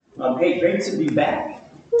Hey, great to be back.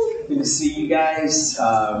 Good to see you guys.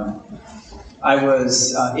 I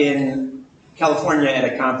was in California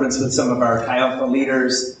at a conference with some of our Chi Alpha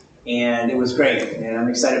leaders, and it was great. And I'm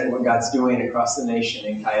excited for what God's doing across the nation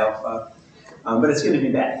in Chi Alpha. But it's good to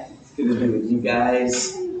be back. It's good to be with you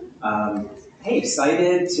guys. Hey,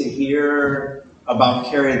 excited to hear about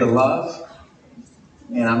Carry the Love.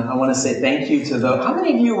 And I want to say thank you to those. How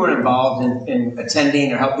many of you were involved in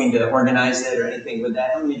attending or helping to organize it or anything with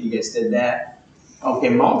that? How many of you guys did that? Okay,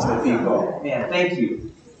 multiple people. Man, thank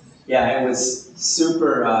you. Yeah, it was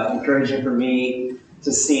super encouraging for me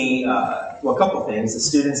to see, a couple things. The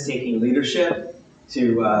students taking leadership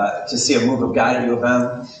to see a move of God at U of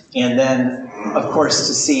M. And then, of course,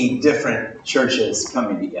 to see different churches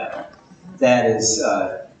coming together. That is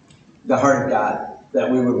the heart of God,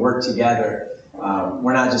 that we would work together.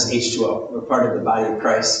 We're not just H2O. We're part of the body of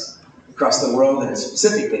Christ across the world, and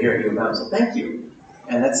specifically here at U of M. So thank you.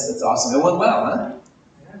 And that's awesome. It went well, huh?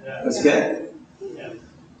 Yeah. That's good? Yeah.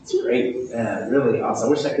 It's great. Yeah, really awesome. I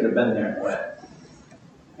wish I could have been there, but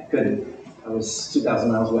I couldn't. I was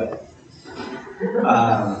 2,000 miles away.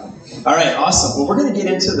 All right, awesome. Well, we're going to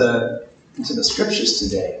get into the scriptures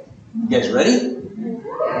today. You guys ready?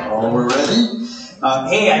 Oh, we're ready?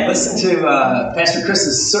 Hey, I listened to Pastor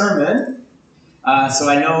Chris's sermon. So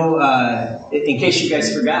I know, in case you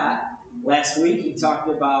guys forgot, last week he talked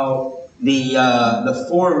about the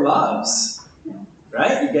four loves,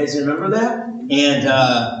 right? You guys remember that? And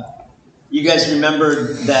you guys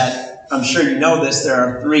remembered that, I'm sure you know this, there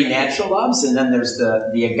are three natural loves, and then there's the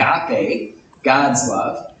agape, God's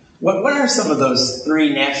love. What are some of those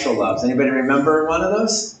three natural loves? Anybody remember one of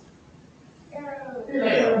those?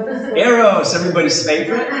 Eros, everybody's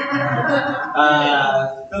favorite.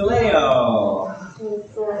 Phileo.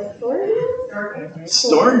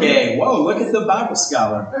 Storge. Whoa, look at the Bible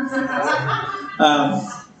scholar.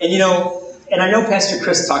 And I know Pastor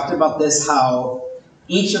Chris talked about this, how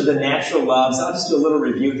each of the natural loves, I'll just do a little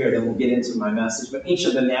review here, then we'll get into my message, but each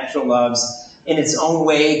of the natural loves in its own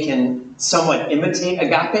way can somewhat imitate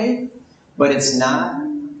agape, but it's not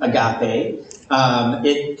agape.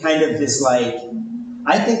 It kind of is like,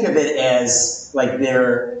 I think of it as like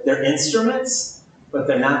they're instruments, but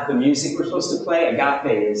they're not the music we're supposed to play.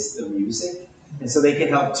 Agape is the music. And so they can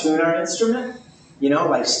help tune our instrument,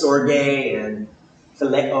 like Storge and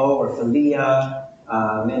Phileo or Philia,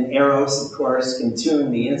 and Eros, of course, can tune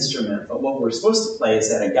the instrument. But what we're supposed to play is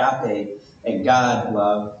that agape and God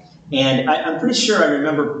love. And I'm pretty sure I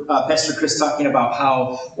remember Pastor Chris talking about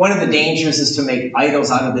how one of the dangers is to make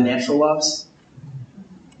idols out of the natural loves.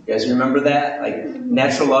 You guys remember that? Like,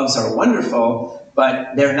 natural loves are wonderful,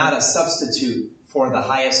 but they're not a substitute for the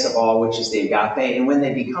highest of all, which is the agape. And when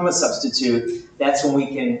they become a substitute, that's when we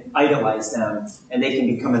can idolize them, and they can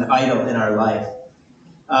become an idol in our life.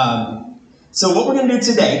 So what we're going to do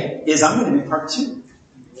today is I'm going to do part 2.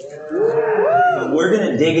 But we're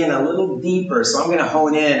going to dig in a little deeper, so I'm going to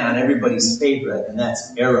hone in on everybody's favorite, and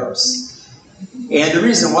that's Eros. And the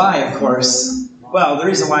reason why, of course, the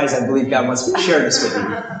reason why is I believe God wants me to share this with you.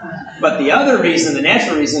 But the other reason, the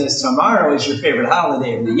natural reason, is tomorrow is your favorite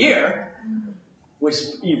holiday of the year, which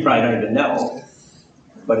you probably don't even know,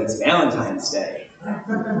 but it's Valentine's Day.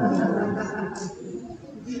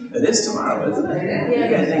 It is tomorrow, isn't it? You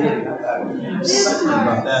guys think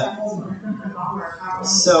about that.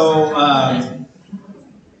 So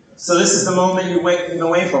this is the moment you've been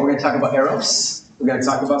waiting for. We're going to talk about Eros. We're going to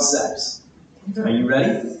talk about sex. Are you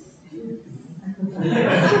ready?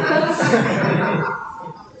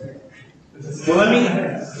 Well,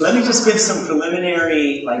 let me just give some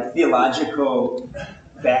preliminary, theological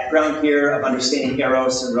background here of understanding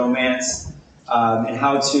Eros and romance, and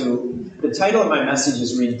how to. The title of my message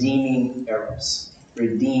is Redeeming Eros.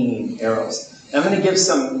 Redeeming Eros. And I'm going to give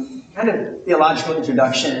some kind of theological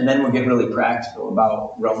introduction, and then we'll get really practical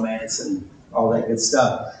about romance and all that good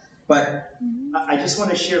stuff. But I just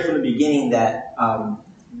want to share from the beginning that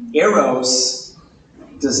Eros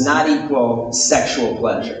does not equal sexual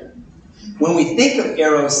pleasure. When we think of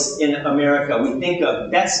Eros in America, we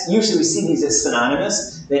usually we see these as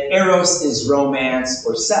synonymous, that Eros is romance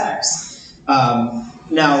or sex.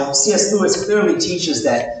 Now, C.S. Lewis clearly teaches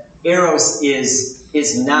that Eros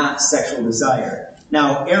is not sexual desire.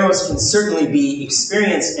 Now, Eros can certainly be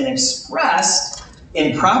experienced and expressed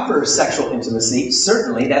in proper sexual intimacy.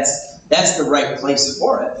 Certainly, that's the right place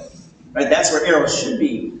for it. Right? That's where Eros should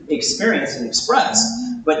be experienced and expressed.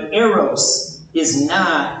 But Eros is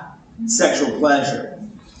not sexual pleasure.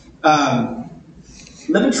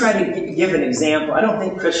 Let me try to give an example. I don't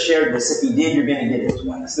think Chris shared this. If he did, you're going to get it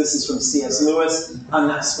twice. This is from C.S. Lewis. I'm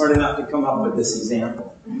not smart enough to come up with this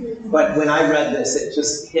example. But when I read this, it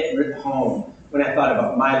just hit home when I thought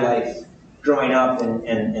about my life growing up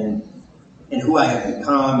and who I have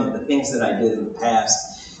become and the things that I did in the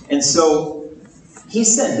past. And so he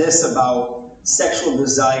said this about sexual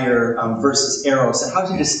desire versus eros and how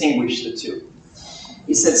to distinguish the two.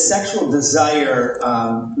 He said sexual desire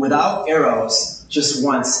without eros just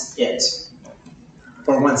wants it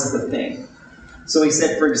or wants the thing. So he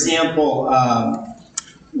said, for example,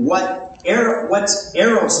 what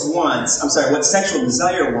sexual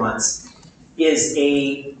desire wants is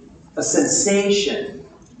a sensation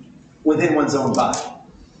within one's own body.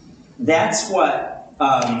 That's what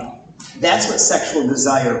sexual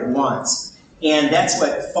desire wants, and that's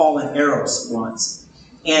what fallen eros wants.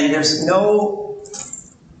 And there's no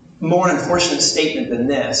more unfortunate statement than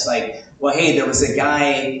this. Like, well, hey, there was a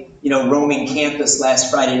guy, roaming campus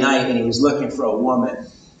last Friday night, and he was looking for a woman.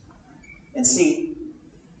 And see,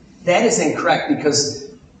 that is incorrect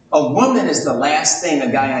because a woman is the last thing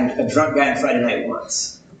a drunk guy on Friday night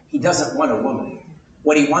wants. He doesn't want a woman.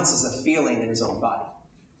 What he wants is a feeling in his own body.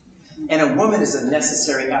 And a woman is a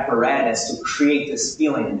necessary apparatus to create this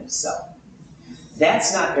feeling in himself.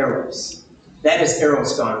 That's not eros. That is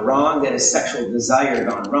eros gone wrong. That is sexual desire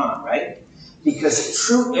gone wrong, right? Because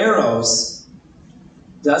true eros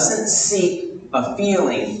doesn't seek a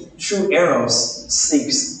feeling. True eros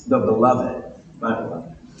seeks the beloved, my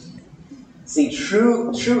beloved. See,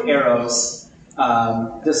 true eros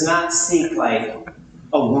does not seek like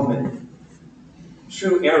a woman.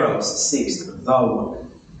 True eros seeks the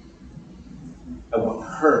woman. I want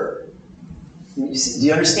her. Do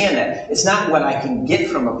you understand that? It's not what I can get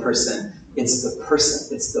from a person. It's the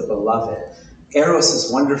person. It's the beloved. Eros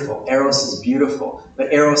is wonderful. Eros is beautiful.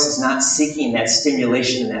 But Eros is not seeking that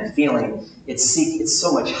stimulation and that feeling. It's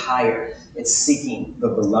so much higher. It's seeking the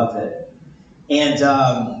beloved. And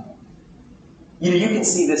you can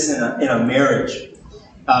see this in a marriage.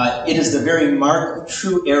 It is the very mark of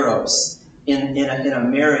true Eros in a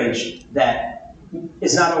marriage that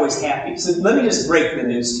is not always happy. So let me just break the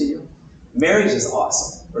news to you. Marriage is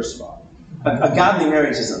awesome, first of all. A godly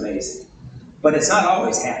marriage is amazing. But it's not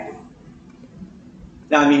always happy.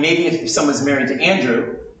 Now, I mean, maybe if someone's married to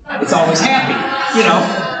Andrew, it's always happy,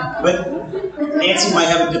 But Nancy might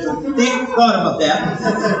have a different thought about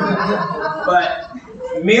that.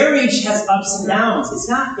 But marriage has ups and downs. It's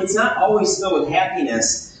not always filled with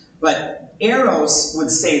happiness. But Eros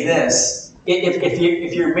would say this.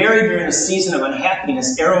 If you're married during a season of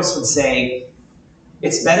unhappiness, Eros would say,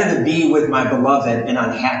 it's better to be with my beloved and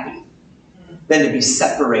unhappy than to be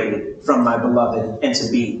separated from my beloved and to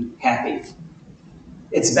be happy.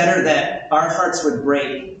 It's better that our hearts would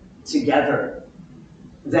break together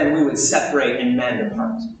than we would separate and mend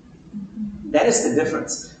apart. That is the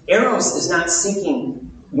difference. Eros is not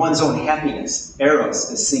seeking one's own happiness. Eros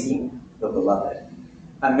is seeking the beloved.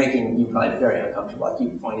 I'm making you probably very uncomfortable. I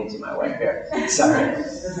keep pointing to my wife here. Sorry.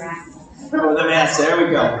 Oh, the mask. There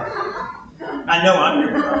we go. I know I'm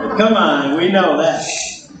your beloved. Come on, we know that.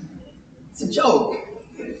 It's a joke.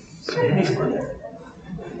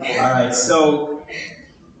 All right, so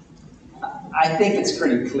I think it's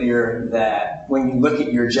pretty clear that when you look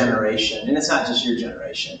at your generation, and it's not just your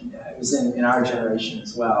generation, it was in our generation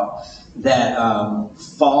as well, that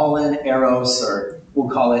fallen Eros, or we'll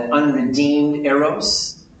call it unredeemed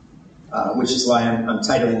Eros, which is why I'm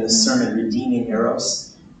titling this sermon Redeeming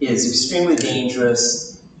Eros, is extremely dangerous.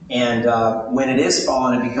 And when it is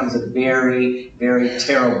fallen, it becomes a very, very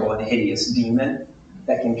terrible and hideous demon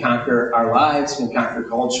that can conquer our lives, can conquer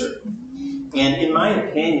culture. And in my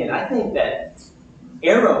opinion, I think that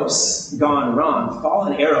Eros gone wrong,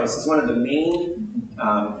 fallen Eros, is one of the main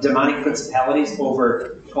demonic principalities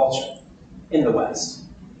over culture in the West.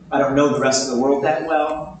 I don't know the rest of the world that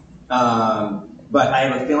well, but I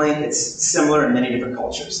have a feeling it's similar in many different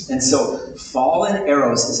cultures. And so fallen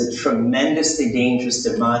Eros is a tremendously dangerous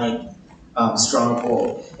demonic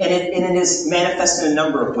stronghold. And it is manifested in a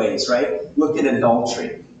number of ways, right? Look at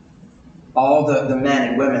adultery. All the men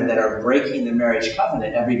and women that are breaking the marriage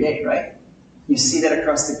covenant every day, right? You see that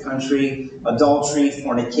across the country. Adultery,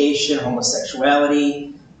 fornication,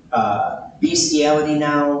 homosexuality, bestiality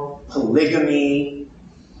now, polygamy,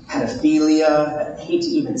 pedophilia. I hate to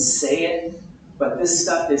even say it, but this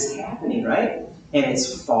stuff is happening, right? And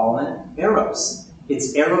it's fallen Eros.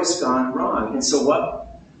 It's Eros gone wrong. And so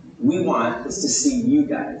what we want is to see you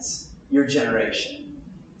guys, your generation,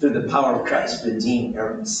 through the power of Christ, redeem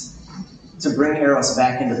Eros. To bring Eros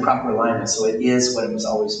back into proper alignment so it is what it was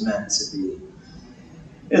always meant to be.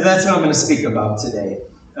 And that's what I'm going to speak about today.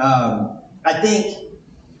 I think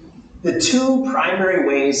the two primary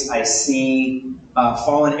ways I see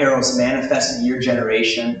fallen Eros manifest in your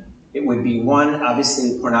generation, it would be one,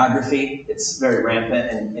 obviously, pornography. It's very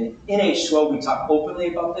rampant. And in H12, we talk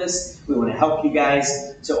openly about this. We want to help you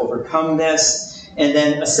guys to overcome this. And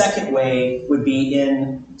then a second way would be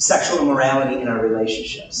in sexual immorality in our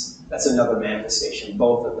relationships. That's another manifestation,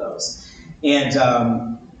 both of those. And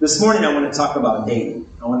this morning, I want to talk about dating.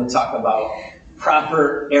 I want to talk about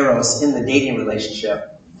proper Eros in the dating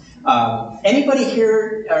relationship. Anybody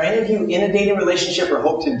here, or any of you in a dating relationship or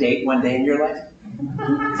hope to date one day in your life?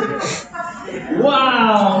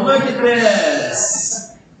 Wow, look at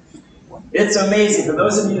this. It's amazing. For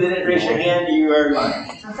those of you that didn't raise your hand, you are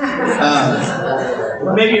lying.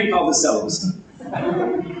 Or maybe you're called the celibate.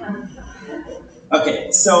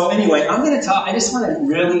 Okay, so anyway, I'm going to talk. I just want to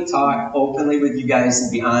really talk openly with you guys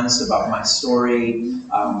and be honest about my story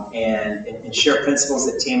and share principles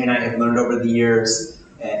that Tammy and I have learned over the years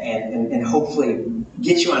and hopefully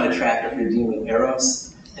get you on a track of redeeming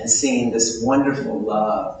Eros and seeing this wonderful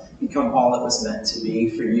love become all it was meant to be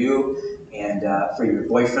for you and for your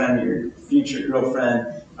boyfriend, your future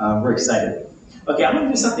girlfriend. We're excited. Okay, I'm going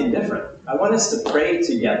to do something different. I want us to pray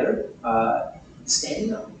together,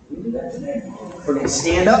 standing up. We do that today. We're going to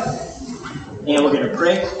stand up, and we're going to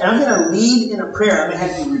pray. And I'm going to lead in a prayer. I'm going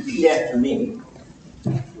to have you repeat after me.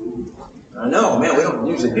 I know, man, we don't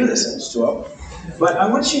usually do this in this 12. But I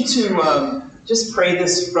want you to just pray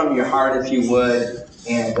this from your heart, if you would,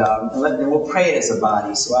 and we'll pray it as a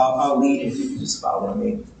body. So I'll lead, if you can just follow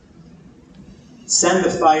me. Send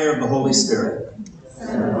the fire of the Holy Spirit.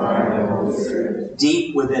 Send the fire of the Holy Spirit.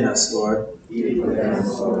 Deep within us, Lord. Deep within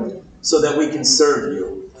us, Lord. So that we can serve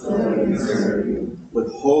you.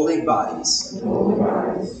 With holy bodies,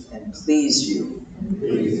 and please you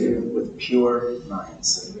with pure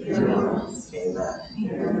minds. Amen.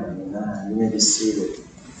 Amen. You may be seated.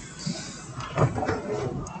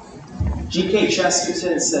 G.K.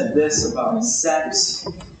 Chesterton said this about sex.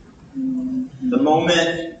 The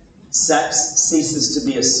moment sex ceases to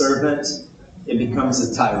be a servant, it becomes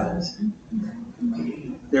a tyrant.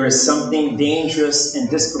 There is something dangerous and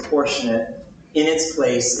disproportionate in its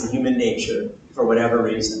place in human nature for whatever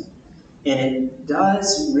reason. And it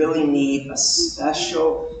does really need a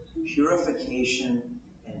special purification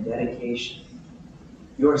and dedication.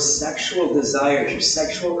 Your sexual desires, your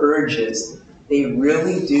sexual urges, they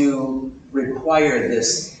really do require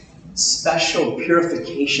this special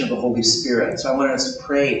purification of the Holy Spirit. So I want us to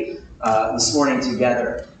pray this morning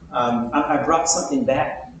together. I brought something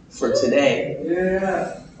back for today.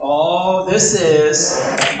 Yeah. Oh, this is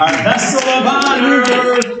our vessel of honor.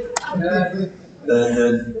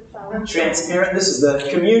 The transparent, this is the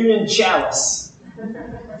communion chalice.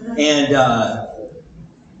 And,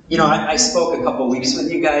 I spoke a couple weeks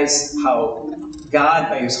with you guys how God,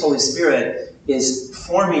 by His Holy Spirit, is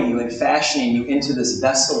forming you and fashioning you into this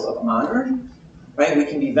vessel of honor. Right? We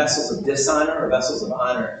can be vessels of dishonor or vessels of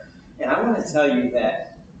honor. And I want to tell you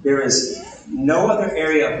that there is no other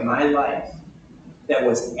area of my life that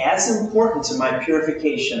was as important to my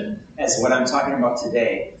purification as what I'm talking about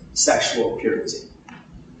today, sexual purity.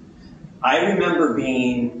 I remember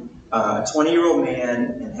being a 20-year-old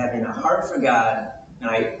man and having a heart for God, and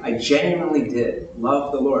I genuinely did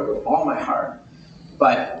love the Lord with all my heart.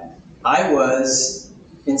 But I was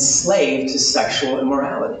enslaved to sexual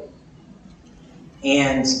immorality.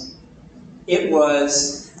 And it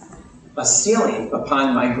was a ceiling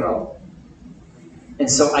upon my growth. And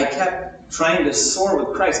so I kept trying to soar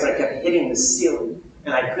with Christ, but I kept hitting the ceiling.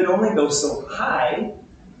 And I could only go so high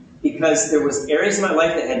because there was areas of my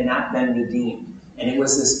life that had not been redeemed. And it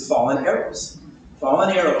was this fallen Eros.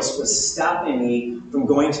 Fallen Eros was stopping me from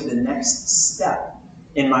going to the next step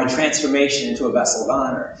in my transformation into a vessel of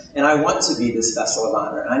honor. And I want to be this vessel of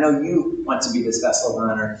honor. And I know you want to be this vessel of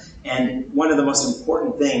honor. And one of the most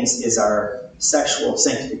important things is our sexual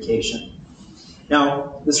sanctification.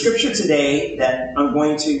 Now, the scripture today that I'm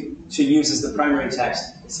going to use as the primary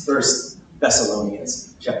text is 1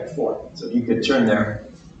 Thessalonians chapter 4. So if you could turn there.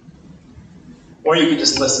 Or you could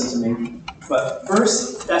just listen to me. But 1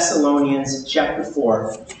 Thessalonians chapter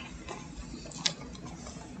 4,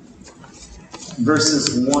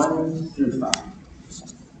 verses 1 through 5.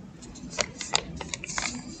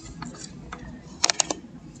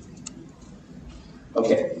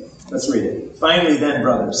 Okay, let's read it. Finally then,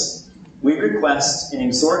 brothers, we request and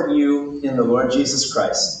exhort you in the Lord Jesus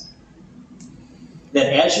Christ,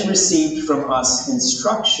 that as you received from us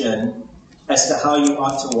instruction as to how you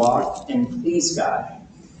ought to walk and please God,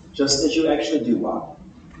 just as you actually do walk,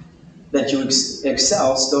 that you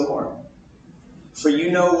excel still more. For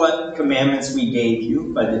you know what commandments we gave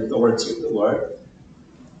you by the authority of the Lord.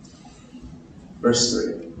 Verse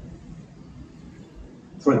 3.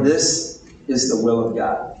 For this is the will of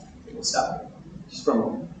God. We'll stop here. Just for a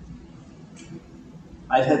moment.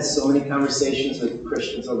 I've had so many conversations with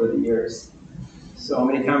Christians over the years. So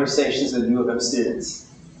many conversations with U of M students.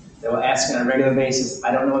 They will ask me on a regular basis,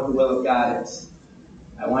 I don't know what the will of God is.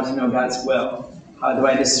 I want to know God's will. How do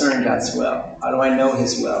I discern God's will? How do I know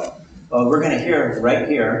His will? Well, we're going to hear right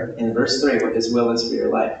here in verse 3 what His will is for your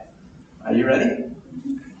life. Are you ready?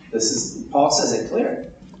 Paul says it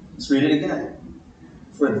clear. Let's read it again.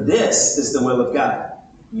 For this is the will of God,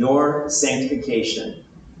 your sanctification.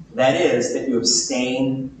 That is, that you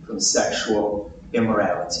abstain from sexual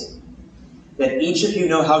immorality. That each of you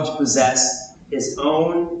know how to possess his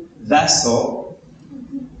own vessel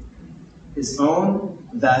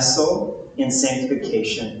in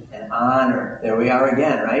sanctification and honor. There we are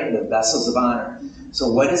again, right? The vessels of honor.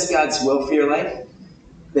 So what is God's will for your life?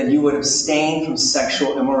 That you would abstain from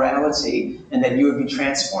sexual immorality and that you would be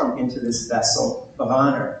transformed into this vessel of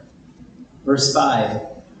honor. Verse 5,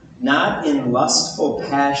 not in lustful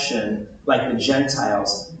passion like the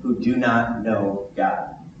Gentiles who do not know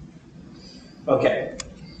God. Okay,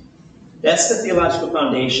 that's the theological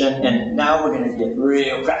foundation, and now we're going to get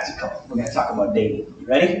real practical. We're going to talk about dating. You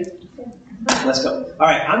ready? Let's go. All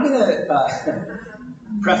right, I'm going to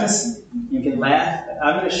preface. You can laugh.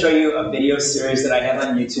 I'm going to show you a video series that I have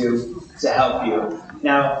on YouTube to help you.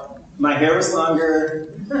 Now, my hair was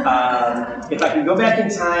longer. If I could go back in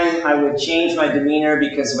time, I would change my demeanor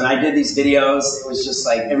because when I did these videos, it was just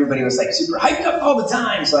like everybody was like super hyped up all the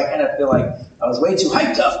time. So I kind of feel like I was way too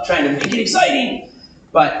hyped up trying to make it exciting.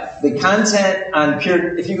 But the content on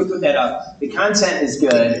Pure, if you could put that up, the content is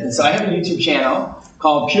good. And so I have a YouTube channel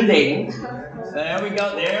called Pure Dating. There we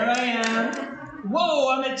go. There I am. Whoa,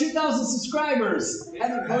 I'm at 2,000 subscribers. I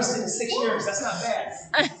haven't posted in 6 years. That's not bad.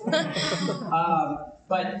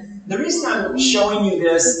 But the reason I'm showing you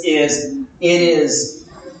this is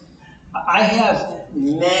I have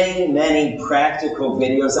many, many practical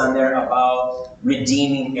videos on there about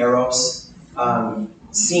redeeming Eros,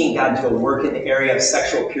 seeing God do a work in the area of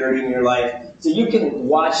sexual purity in your life. So you can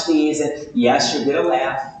watch these, and yes, you're going to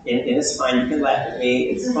laugh, and it's fine. You can laugh at me.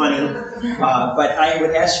 It's funny. But I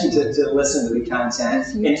would ask you to listen to the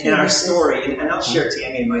content in our story, and I'll share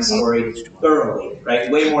Tammy and my story thoroughly,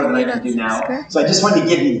 right? Way more than I can do now. So I just wanted to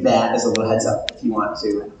give you that as a little heads up if you want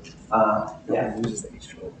to. Yeah.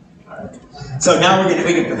 So now we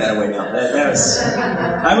can put that away now.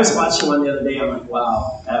 I was watching one the other day. I'm like,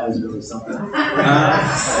 wow, that was really something.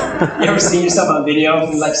 You ever seen yourself on video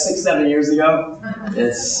from like 6-7 years ago?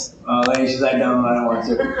 It's ladies, she's like, no, I don't want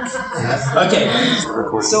to. Okay,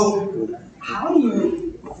 so how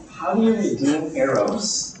do you redeem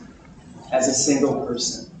Eros as a single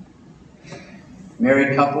person?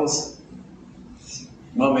 Married couples?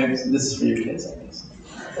 Well, maybe this is for your kids, I guess.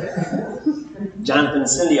 Jonathan and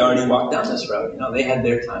Cindy already walked down this road. You know, they had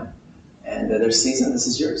their time and their season. This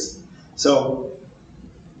is yours. So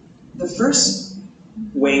the first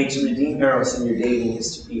way to redeem Eros in your dating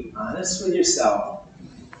is to be honest with yourself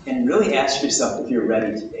and really ask yourself if you're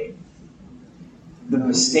ready to date. The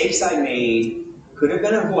mistakes I made could have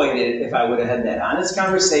been avoided if I would have had that honest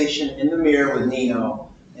conversation in the mirror with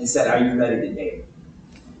Nino and said, are you ready to date?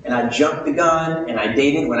 And I jumped the gun and I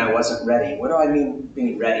dated when I wasn't ready. What do I mean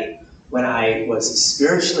being ready? When I was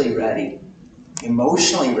spiritually ready,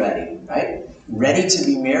 emotionally ready, right? Ready to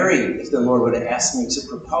be married if the Lord would have asked me to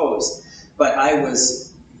propose. But I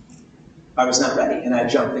was not ready, and I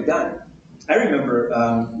jumped the gun. I remember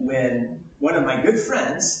when one of my good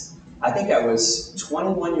friends, I think I was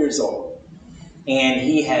 21 years old, and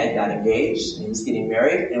he had got engaged, and he was getting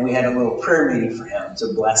married, and we had a little prayer meeting for him to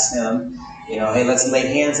bless him. You know, hey, let's lay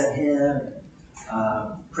hands on him,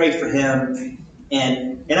 pray for him.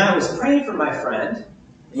 And I was praying for my friend.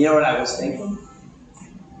 You know what I was thinking?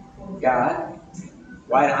 God,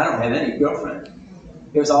 why I don't have any girlfriend.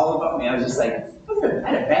 It was all about me. I was just like, I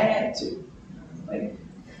had a bad attitude. Like,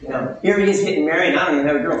 you know, here he is getting married, and I don't even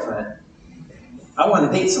have a girlfriend. I want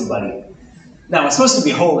to date somebody. Now, it's supposed to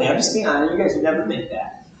be holy. I'm just being honest. You guys would never think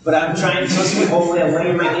that. But I'm supposed to be holy. I'm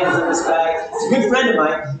laying my hands on this guy. It's a good friend of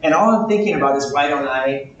mine. And all I'm thinking about is, why don't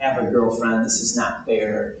I have a girlfriend? This is not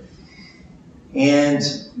fair. And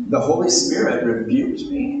the Holy Spirit rebuked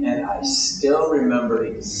me, and I still remember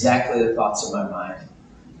exactly the thoughts of my mind.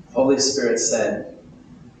 Holy Spirit said,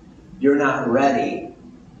 you're not ready,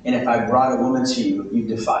 and if I brought a woman to you, you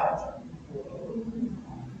defiled her.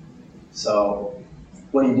 So,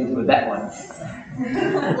 what do you do with that one?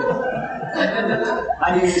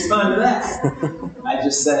 How do you respond to that? I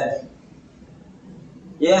just said,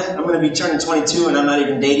 Yeah, I'm going to be turning 22 and I'm not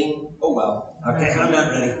even dating. Oh, well. Okay, I'm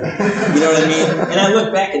not ready. You know what I mean? And I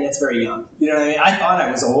look back and that's very young. You know what I mean? I thought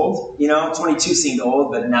I was old. 22 seemed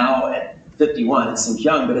old, but now at 51 it seems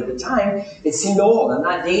young. But at the time, it seemed old. I'm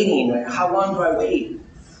not dating. How long do I wait?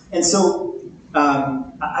 And so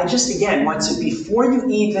I just, again, want to, before you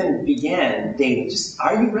even begin dating, just,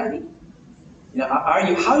 are you ready?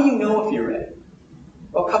 How do you know if you're ready?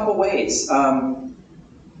 Well, a couple ways.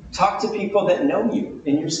 Talk to people that know you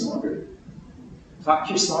in your small group. Talk to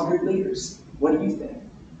your small group leaders. What do you think?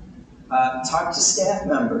 Talk to staff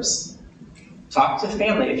members. Talk to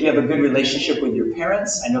family. If you have a good relationship with your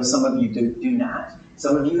parents, I know some of you do not.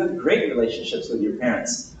 Some of you have great relationships with your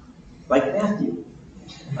parents, like Matthew.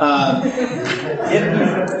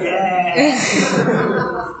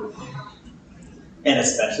 And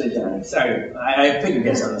especially Johnny. Sorry, I put you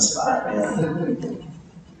guys on the spot, man.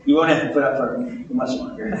 You won't have to put up for much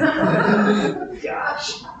longer.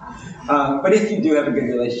 Gosh. But if you do have a good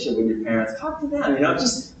relationship with your parents, talk to them.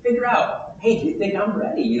 Just figure out, hey, do you think I'm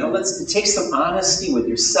ready? Let's take some honesty with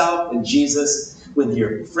yourself, with Jesus, with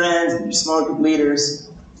your friends, with your small group leaders.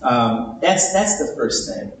 That's the first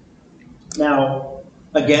thing. Now,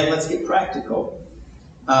 again, let's get practical.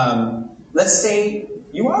 Let's say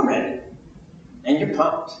you are ready, and you're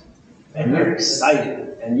pumped, and you're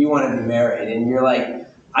excited, and you want to be married, and you're like,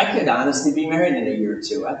 I could honestly be married in a year or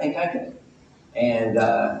two. I think I could. And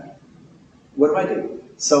what do I do?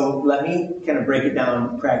 So let me kind of break it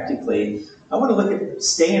down practically. I want to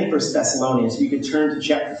stay in 1 Thessalonians. If you could turn to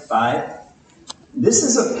chapter 5. This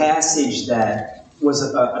is a passage that was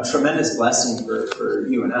a tremendous blessing for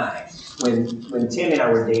you and I. When Tammy and I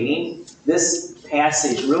were dating, this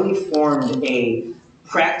passage really formed a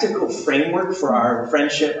practical framework for our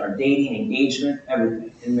friendship, our dating, engagement,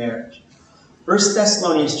 everything in marriage. 1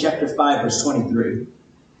 Thessalonians chapter 5, verse 23.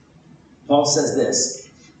 Paul says this,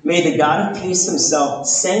 "May the God of peace himself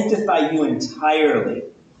sanctify you entirely."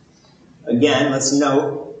 Again, let's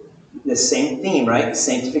note the same theme, right?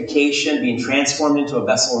 Sanctification, being transformed into a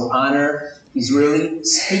vessel of honor. He's really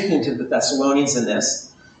speaking to the Thessalonians in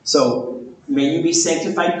this. So, may you be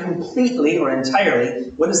sanctified completely or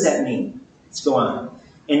entirely. What does that mean? Let's go on.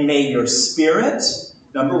 "And may your spirit,"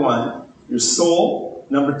 number 1, "your soul,"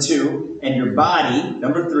 number 2, "and your body,"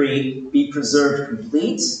 number 3, "be preserved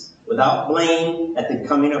complete, without blame, at the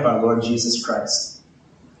coming of our Lord Jesus Christ."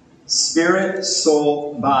 Spirit,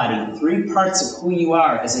 soul, body. 3 parts of who you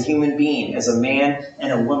are as a human being, as a man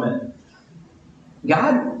and a woman.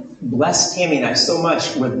 God blessed Tammy and I so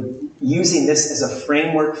much with using this as a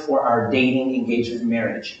framework for our dating, engagement, and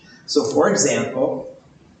marriage. So, for example,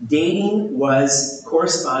 dating was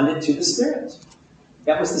corresponded to the Spirit.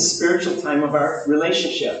 That was the spiritual time of our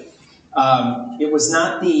relationship. It was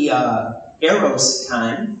not the Eros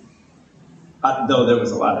time, though there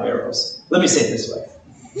was a lot of Eros. Let me say it this way.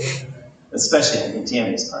 Especially in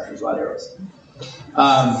Tammy's part, there's a lot of Eros.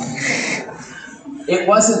 It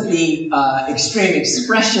wasn't the extreme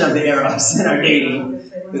expression of the Eros in our dating.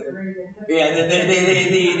 Yeah,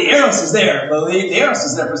 the Eros was there. But the Eros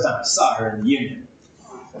was there the first time I saw her in the union.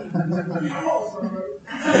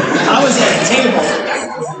 I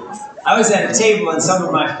was at a table and some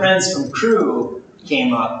of my friends from crew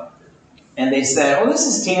came up and they said, "Oh, this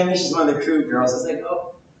is Tammy, she's one of the crew girls." I was like,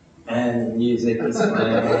 "Oh," and the music was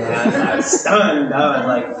playing and I was stunned. I was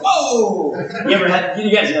like, "Whoa!" You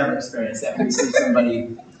guys never experienced that when you see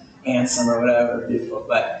somebody handsome or whatever, beautiful.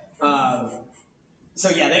 But so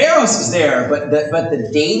yeah, the Eros was there, but the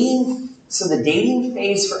dating. So the dating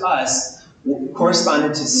phase for us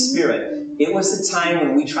corresponded to spirit. It was the time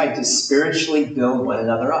when we tried to spiritually build one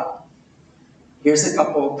another up. Here's a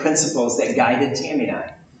couple principles that guided Tammy and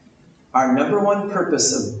I. Our number one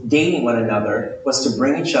purpose of dating one another was to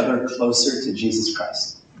bring each other closer to Jesus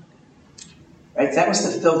Christ. Right? That was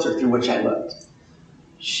the filter through which I looked.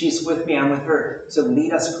 She's with me, I'm with her, to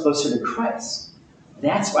lead us closer to Christ.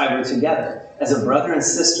 That's why we're together. As a brother and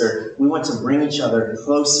sister, we want to bring each other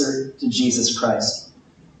closer to Jesus Christ.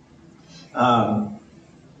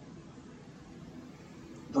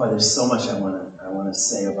 Boy, there's so much I want to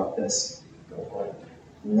say about this.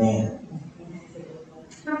 Man.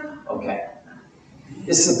 Okay.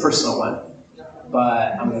 This is a personal one,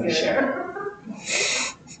 but I'm going to share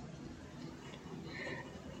it.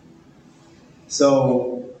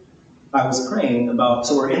 So I was praying about,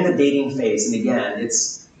 so we're in the dating phase, and again,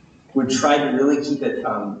 we try to really keep it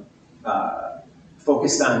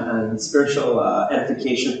focused on spiritual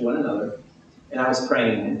edification for one another. And I was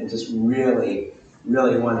praying and just really,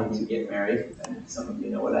 really wanting to get married. And some of you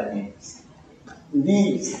know what I mean.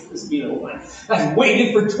 Please, this be the one. I've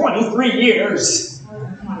waited for 23 years.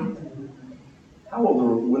 How how old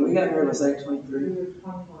were we? When we got married, was I 23? We were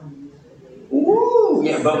 21. Ooh,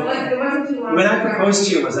 yeah, but It wasn't too long. when I proposed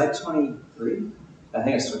to you, was I 23? I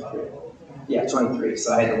think it's 23. Yeah, 23.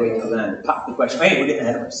 So I had to wait till then to pop the question. Hey, we're getting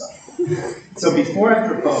ahead of ourselves. So before I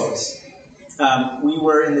proposed, we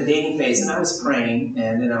were in the dating phase, and I was praying,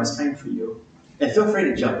 and then I was praying for you. And feel free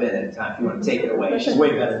to jump in at a time if you want to take it away. She's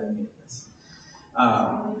way better than me at this.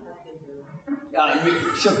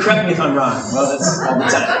 She'll correct me if I'm wrong. Well, that's all the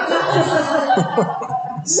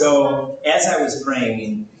time. So as I was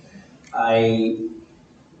praying, I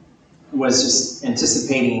was just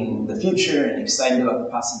anticipating the future and excited about the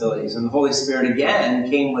possibilities. And the Holy Spirit again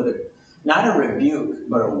came with not a rebuke,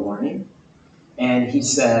 but a warning. And he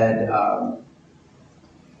said,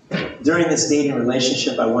 during this dating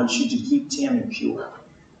relationship, I want you to keep Tammy pure.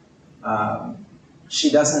 She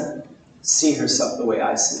doesn't see herself the way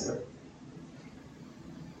I see her.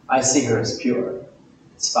 I see her as pure,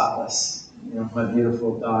 spotless. My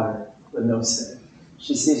beautiful daughter with no sin.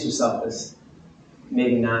 She sees herself as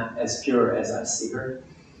maybe not as pure as I see her.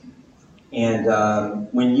 And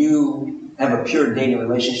when you have a pure dating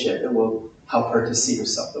relationship, it will help her to see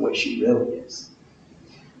herself the way she really is.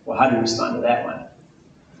 Well, how do you respond to that one?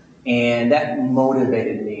 And that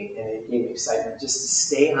motivated me, and it gave me excitement just to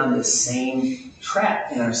stay on the same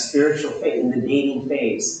track in our spiritual faith, in the dating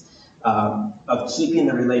phase, of keeping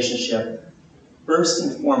the relationship first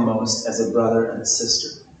and foremost as a brother and a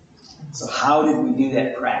sister. So how did we do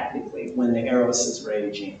that practically when the Eros is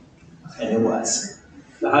raging? And it was.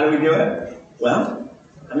 So how do we do it? Well,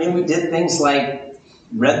 we did things like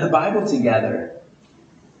read the Bible together,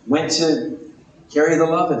 went to Carry the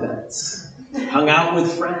Love events, hung out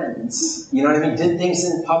with friends, did things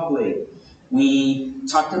in public. We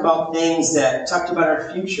talked about talked about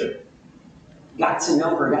our future. Got to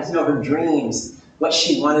know her dreams, what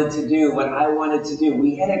she wanted to do, what I wanted to do.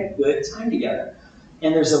 We had a good time together.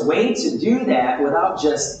 And there's a way to do that without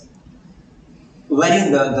just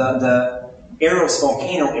letting the Eros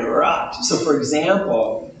volcano erupt. So for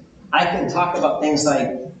example, I can talk about things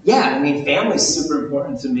like, family's super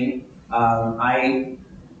important to me. I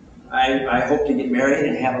hope to get married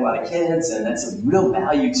and have a lot of kids, and that's a real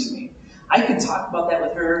value to me. I could talk about that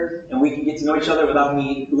with her, and we could get to know each other without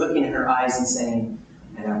me looking in her eyes and saying,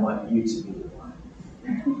 and I want you to be the one.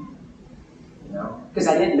 Because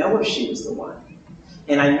I didn't know if she was the one.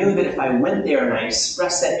 And I knew that if I went there and I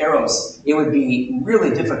expressed that Eros, it would be really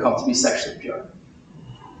difficult to be sexually pure.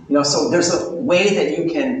 So there's a way that you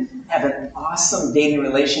can have an awesome dating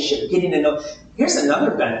relationship, getting to know. Here's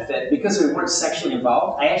another benefit. Because we weren't sexually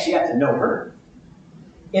involved, I actually got to know her.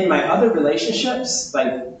 In my other relationships,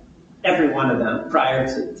 like every one of them prior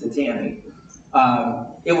to Tammy,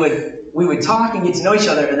 we would talk and get to know each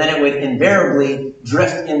other, and then it would invariably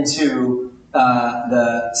drift into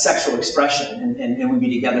the sexual expression, and we'd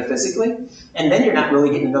be together physically. And then you're not really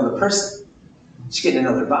getting to know the person. Just getting to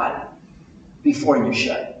know their body before you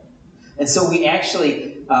should. And so we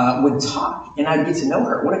actually would talk, and I'd get to know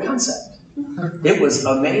her. What a concept. It was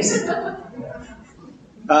amazing.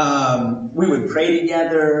 We would pray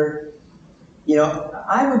together.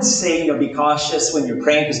 I would say, be cautious when you're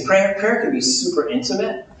praying, because prayer can be super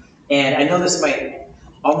intimate. And I know this might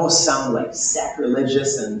almost sound like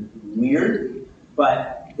sacrilegious and weird,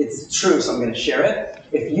 but it's true, so I'm going to share it.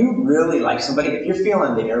 If you really like somebody, if you're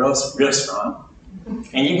feeling the Eros real strong,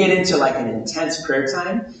 and you get into like an intense prayer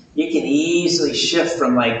time, you can easily shift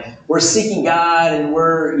from we're seeking God and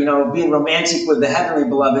we're, being romantic with the heavenly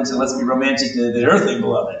beloved to let's be romantic to the earthly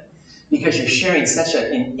beloved, because you're sharing such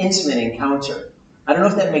an intimate encounter. I don't know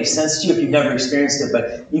if that makes sense to you if you've never experienced it,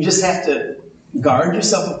 but you just have to guard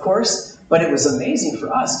yourself, of course. But it was amazing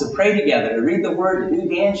for us to pray together, to read the Word, to do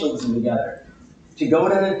evangelism together, to go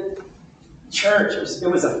to church. It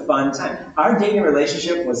was a fun time. Our dating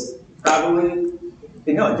relationship was probably,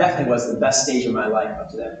 it definitely was the best stage of my life up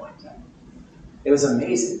to that point in time. It was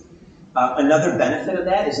amazing. Another benefit of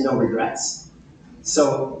that is no regrets.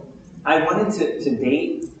 So I wanted to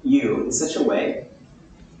date you in such a way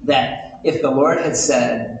that if the Lord had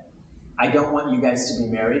said, I don't want you guys to be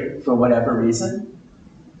married for whatever reason,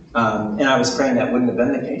 and I was praying that wouldn't have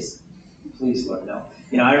been the case. Please, Lord, no.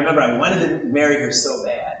 I remember I wanted to marry her so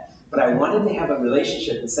bad, but I wanted to have a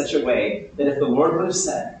relationship in such a way that if the Lord would have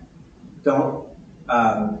said,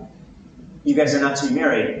 you guys are not to be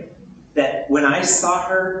married, that when I saw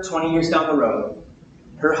her 20 years down the road,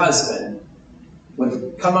 her husband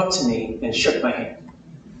would come up to me and shook my hand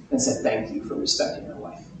and said, thank you for respecting my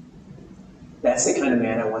wife. That's the kind of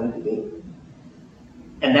man I wanted to be.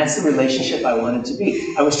 And that's the relationship I wanted to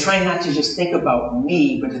be. I was trying not to just think about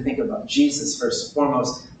me, but to think about Jesus first and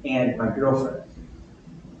foremost, and my girlfriend.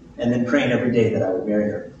 and then praying every day that I would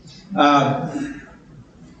marry her.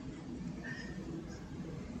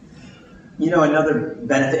 Another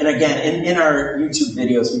benefit, and again, in our YouTube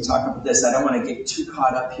videos, we talk about this. I don't want to get too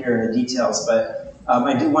caught up here in the details, but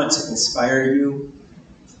I do want to inspire you.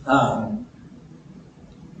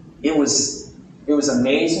 It was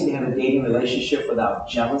amazing to have a dating relationship without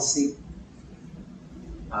jealousy,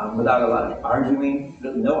 without a lot of arguing,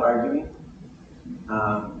 really no arguing.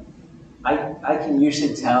 I can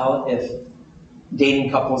usually tell if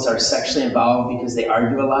dating couples are sexually involved because they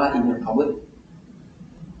argue a lot, even in public.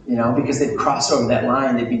 Because they've crossed over that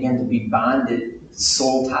line, they begin to be bonded,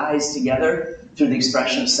 soul ties together through the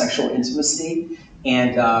expression of sexual intimacy.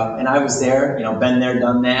 And I was there, been there,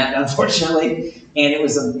 done that, unfortunately. And it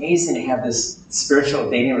was amazing to have this spiritual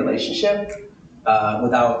dating relationship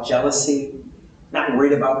without jealousy, not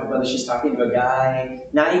worried about whether she's talking to a guy,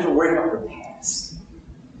 not even worried about her past.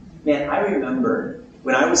 Man, I remember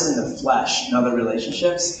when I was in the flesh in other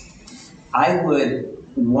relationships, I would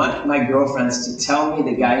want my girlfriends to tell me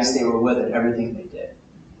the guys they were with and everything they did.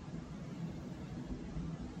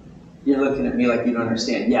 You're looking at me like you don't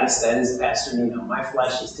understand. Yes, that is Pastor Nino. My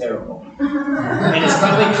flesh is terrible. And it's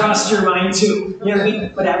probably crossed your mind too. You know what I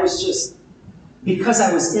mean? But I was just, because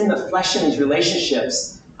I was in the flesh in these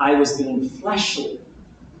relationships, I was being fleshly.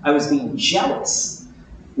 I was being jealous.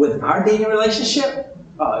 With our dating relationship,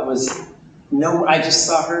 it was I just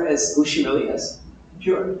saw her as who she really is.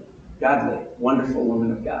 Pure, godly, wonderful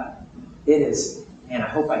woman of God. It is, and I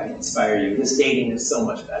hope I can inspire you. This dating is so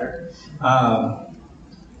much better.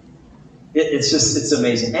 It's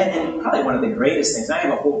amazing. And probably one of the greatest things, I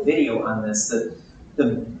have a whole video on this,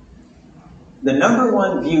 the number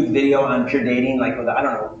one viewed video on pure dating, like with,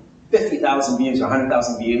 50,000 views or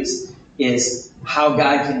 100,000 views, is how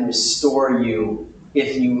God can restore you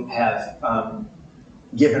if you have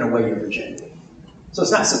given away your virginity. So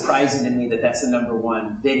it's not surprising to me that that's the number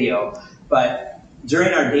one video, but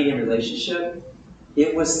during our dating relationship,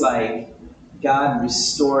 it was like God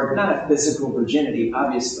restored, not a physical virginity,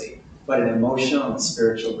 obviously, but an emotional and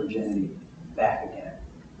spiritual virginity back again.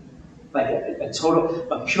 Like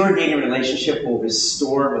a pure dating relationship will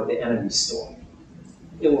restore what the enemy stole.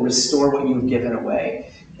 It will restore what you've given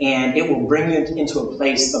away. And it will bring you into a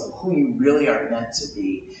place of who you really are meant to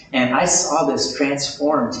be. And I saw this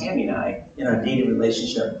transform Tammy and I in our dating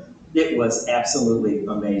relationship. It was absolutely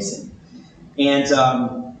amazing. And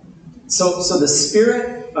so the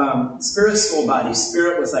spirit, soul, body.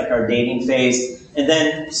 Spirit was like our dating phase. And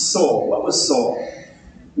then soul. What was soul?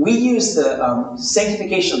 We use the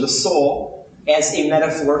sanctification of the soul as a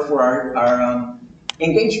metaphor for our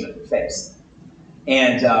engagement phase.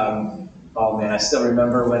 And oh man, I still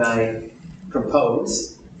remember when I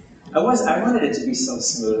proposed. I wanted it to be so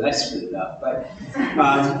smooth. I screwed it up, but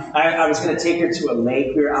I was going to take her to a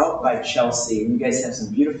lake. We were out by Chelsea, and you guys have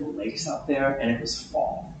some beautiful lakes out there. And it was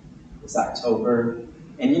fall. It was October,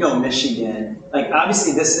 and Michigan. Like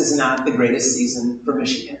obviously, this is not the greatest season for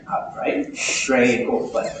Michigan, right? Gray and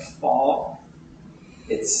cold, but fall,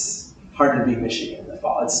 it's hard to beat Michigan in the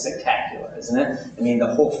fall. It's spectacular, isn't it? I mean,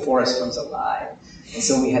 the whole forest comes alive. And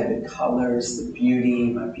so we had the colors, the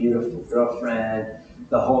beauty, my beautiful girlfriend,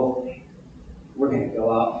 the whole thing. We're going to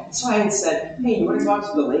go out. So I had said, hey, you want to go out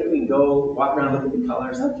to the lake? We can go walk around, look at the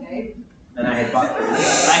colors. Okay. And I had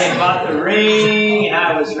bought the ring, and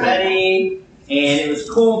I was ready. And it was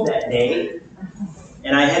cold that day.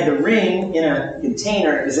 And I had the ring in a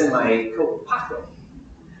container. It was in my coat pocket.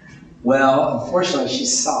 Well, unfortunately, she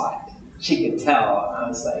saw it. She could tell. I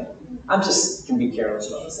was like, I'm just going to be careless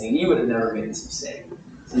about this thing. You would have never made this mistake.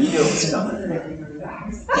 So you knew it was coming. She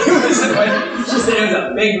said it was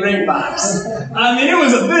a big ring box. I mean, it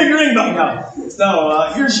was a big ring box. No.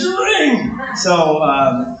 So, here's your ring. So,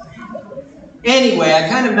 anyway, I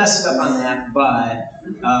kind of messed up on that, but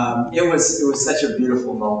it was such a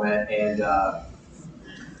beautiful moment. And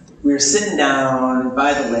we were sitting down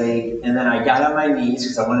by the lake, and then I got on my knees,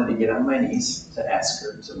 because I wanted to get on my knees to ask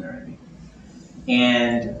her to marry me.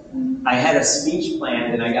 And I had a speech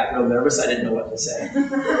planned, and I got real nervous. I didn't know what to say.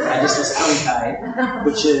 I just was tongue-tied,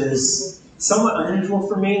 which is somewhat unusual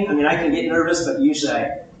for me. I mean, I can get nervous, but usually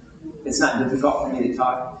it's not difficult for me to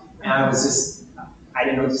talk. And I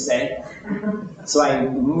didn't know what to say. So I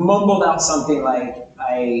mumbled out something like,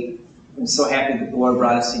 I am so happy that the Lord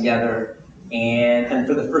brought us together. And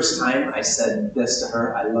for the first time, I said this to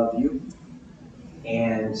her: I love you,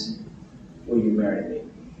 and will you marry me?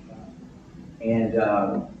 And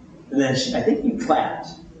then I think you clapped.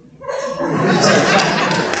 I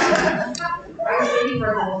was waiting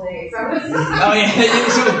for the whole day. So Oh yeah,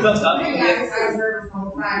 so it built up. I was nervous the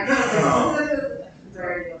whole time.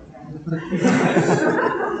 Very good.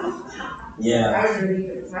 Yeah. I was ready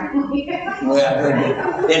for this finally.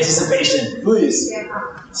 Yeah, anticipation, please.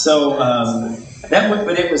 Yeah. So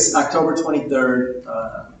but it was October 23rd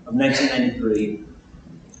of 1993,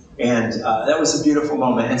 and that was a beautiful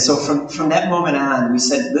moment. And so from that moment on, we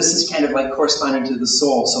said this is kind of like corresponding to the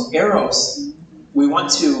soul. So Eros, we want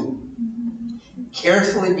to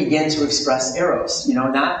carefully begin to express Eros.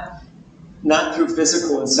 Not through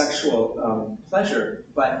physical and sexual pleasure,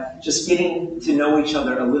 but just getting to know each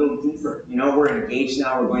other a little deeper. We're engaged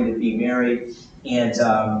now. We're going to be married, and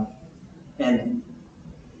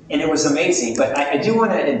it was amazing. But I do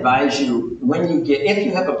want to advise you, if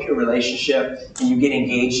you have a pure relationship and you get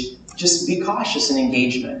engaged, just be cautious in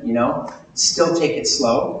engagement. Still take it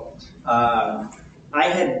slow. I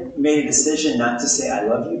had made a decision not to say I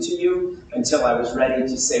love you to you until I was ready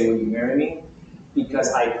to say, will you marry me?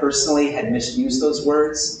 Because I personally had misused those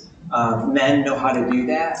words. Men know how to do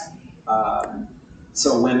that.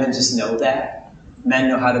 So women just know that. Men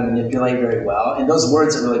know how to manipulate very well. And those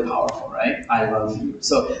words are really powerful, right? I love you.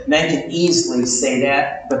 So men can easily say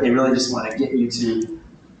that, but they really just want to get you to,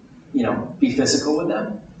 be physical with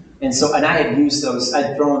them. And I had used those,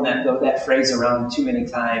 I'd thrown that phrase around too many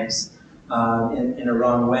times in a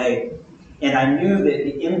wrong way. And I knew that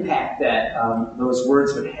the impact that those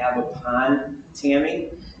words would have upon Tammy.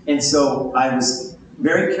 And so I was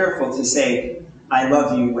very careful to say, I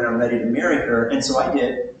love you when I'm ready to marry her. And so I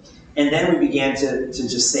did. And then we began to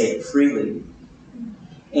just say it freely.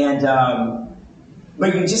 And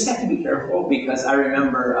but you just have to be careful, because I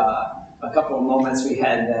remember a couple of moments we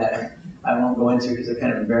had that I won't go into because they're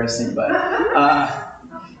kind of embarrassing, but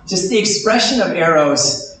just the expression of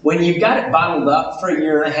Eros, when you've got it bottled up for a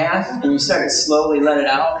year and a half and you start to slowly let it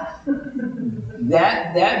out,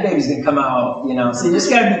 that baby's gonna come out, So you just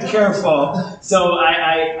gotta be careful. So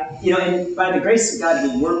and by the grace of God,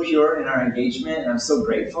 we were pure in our engagement, and I'm so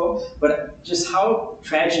grateful. But just how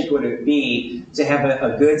tragic would it be to have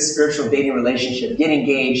a good spiritual dating relationship, get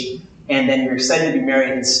engaged, and then you're excited to be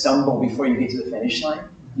married and stumble before you get to the finish line?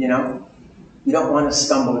 You don't want to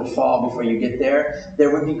stumble and fall before you get there.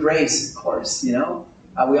 There would be grace, of course. We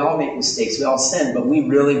all make mistakes, we all sin, but we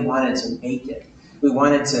really wanted to make it. We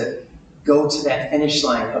wanted to go to that finish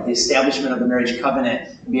line of the establishment of the marriage covenant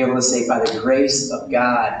and be able to say, by the grace of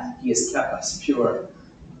God, He has kept us pure.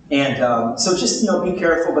 And so just be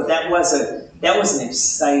careful. But that was an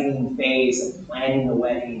exciting phase of planning the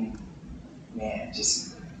wedding. Man,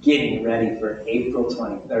 just getting ready for April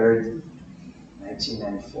 23rd,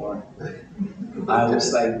 1994. I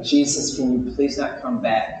was like, Jesus, can you please not come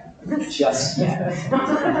back just yet?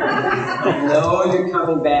 I know you're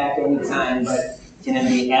coming back anytime, but can it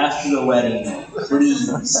be after the wedding, please?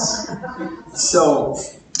 And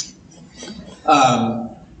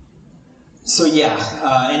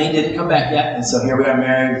he didn't come back yet, and so here we are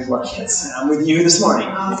married with 4 kids. I'm with you this morning.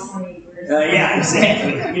 Yeah,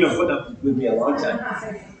 exactly. Put up with me a long time.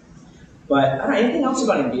 But I don't know, anything else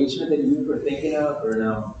about engagement that you were thinking of, or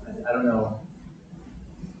no? I don't know.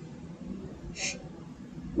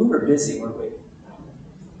 We were busy, weren't we?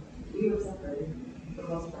 We were separated.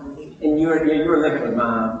 And you were living with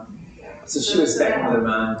Mom, so she was back with her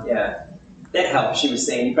mom. Yeah, that helped. She was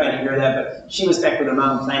saying, you probably didn't hear that, but she was back with her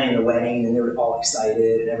mom planning the wedding, and they were all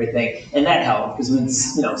excited and everything, and that helped because we'd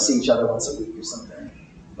see each other once a week or something.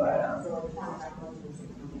 But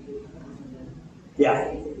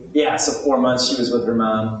yeah. So 4 months she was with her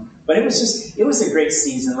mom, but it was a great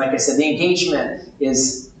season. Like I said, the engagement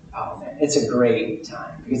is it's a great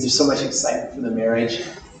time because there's so much excitement for the marriage.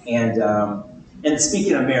 And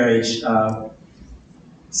speaking of marriage,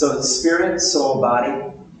 so it's spirit, soul,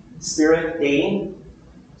 body. Spirit, dating.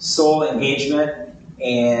 Soul, engagement.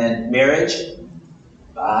 And marriage,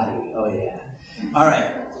 body. Oh, yeah. All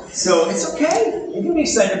right. So it's okay. You can be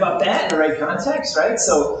excited about that in the right context, right?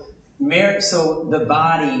 So the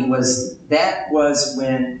body was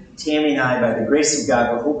when Tammy and I, by the grace of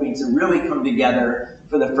God, were hoping to really come together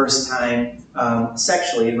for the first time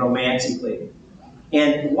sexually and romantically.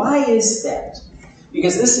 And why is that?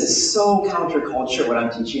 Because this is so counterculture, what I'm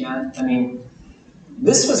teaching on. I mean,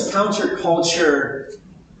 this was counterculture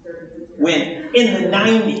when in the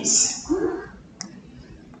 90s.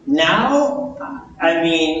 Now, I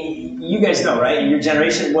mean, you guys know, right? In your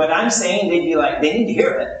generation, what I'm saying, they'd be like, they need to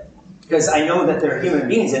hear it. Because I know that they're human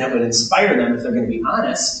beings and it would inspire them if they're going to be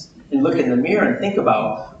honest and look in the mirror and think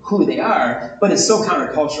about who they are. But it's so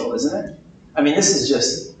countercultural, isn't it? I mean, this is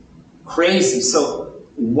just crazy. So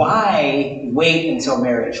why wait until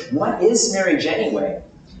marriage? What is marriage anyway?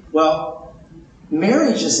 Well,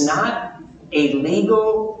 marriage is not a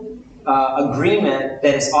legal agreement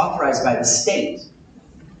that is authorized by the state.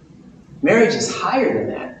 Marriage is higher than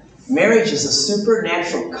that. Marriage is a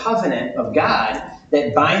supernatural covenant of God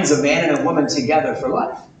that binds a man and a woman together for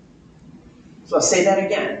life. So I'll say that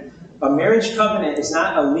again. A marriage covenant is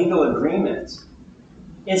not a legal agreement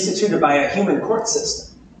instituted by a human court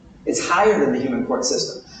system. It's higher than the human court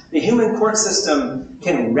system. The human court system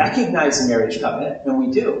can recognize a marriage covenant, and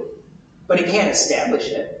we do, but it can't establish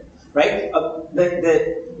it, right?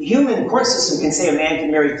 The human court system can say a man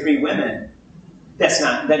can marry 3 women. That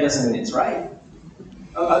doesn't mean it's right.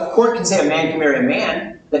 A court can say a man can marry a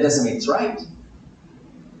man. That doesn't mean it's right.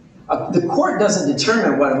 The court doesn't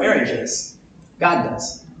determine what a marriage is. God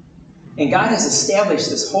does. And God has established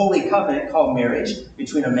this holy covenant called marriage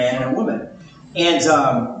between a man and a woman. And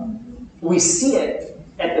we see it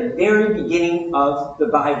at the very beginning of the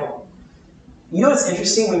Bible. You know what's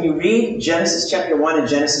interesting? When you read Genesis chapter 1 and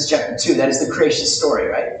Genesis chapter 2, that is the creation story,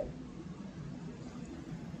 right?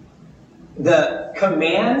 The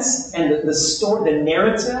commands and the story, the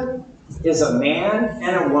narrative is a man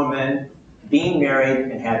and a woman being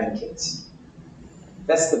married and having kids.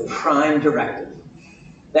 That's the prime directive.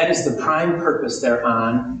 That is the prime purpose there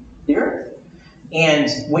on the earth. And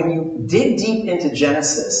when you dig deep into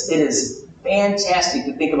Genesis, it is fantastic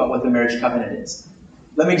to think about what the marriage covenant is.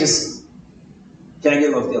 Can I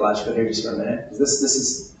get a little theological here just for a minute? This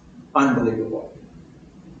is unbelievable.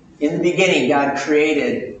 In the beginning, God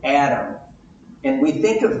created Adam. And we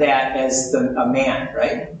think of that as a man,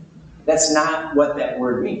 right? That's not what that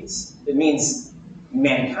word means. It means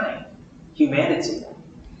mankind, humanity.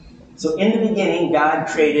 So in the beginning, God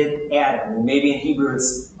created Adam. Maybe in Hebrew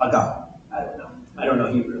it's Adam. I don't know. I don't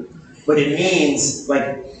know Hebrew. But it means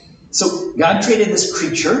so God created this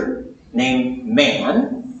creature named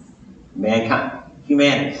mankind,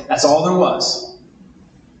 humanity. That's all there was.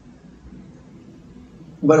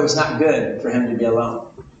 But it was not good for him to be alone.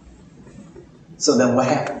 So then what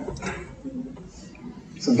happened?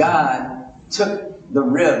 So God took the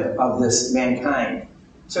rib of this mankind,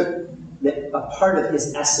 took a part of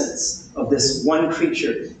his essence of this one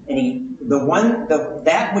creature, and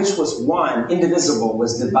that which was one, indivisible,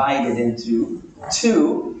 was divided into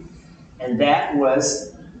 2, and that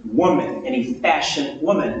was woman, and he fashioned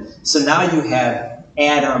woman. So now you have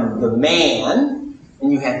Adam the man,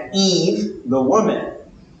 and you have Eve the woman.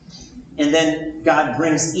 And then God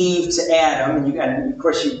brings Eve to Adam, and of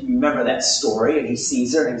course you remember that story, and he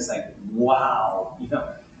sees her, and he's like, wow,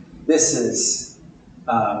 this is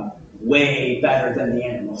way better than the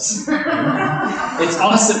animals. It's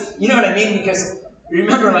awesome. You know what I mean? Because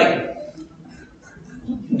remember,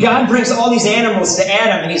 God brings all these animals to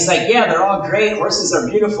Adam, and he's like, yeah, they're all great, horses are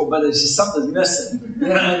beautiful, but there's just something missing. You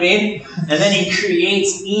know what I mean? And then he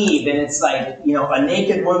creates Eve, and it's like, a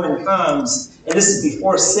naked woman comes, and this is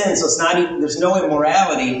before sin, so it's not even, there's no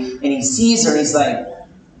immorality, and he sees her, and he's like,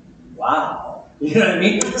 wow. You know what I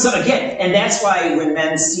mean? So again, and that's why when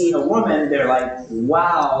men see a woman, they're like,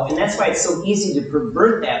 wow. And that's why it's so easy to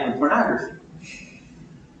pervert that with pornography.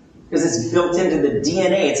 Because it's built into the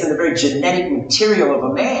DNA. It's in the very genetic material of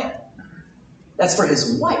a man. That's for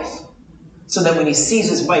his wife. So that when he sees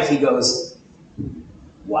his wife, he goes,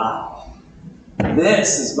 wow.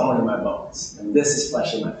 This is bone in my bones. And this is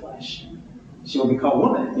flesh in my flesh. She will be called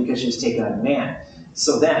woman because she was taken on a man.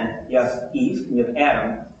 So then you have Eve, you have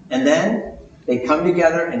Adam, and then they come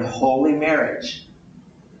together in holy marriage,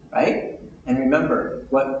 right? And remember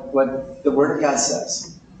what the Word of God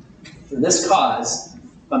says. For this cause,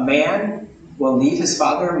 a man will leave his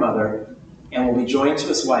father and mother and will be joined to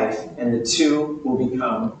his wife, and the 2 will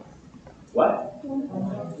become what?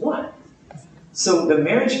 One. So the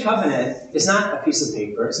marriage covenant is not a piece of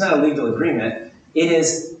paper. It's not a legal agreement. It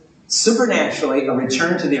is supernaturally a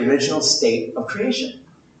return to the original state of creation.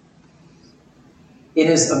 It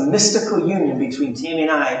is a mystical union between Tammy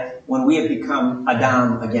and I when we have become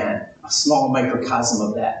Adam again, a small microcosm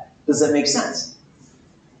of that. Does that make sense?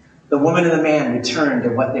 The woman and the man return to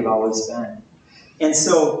what they've always been. And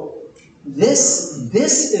so this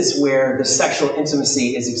is where the sexual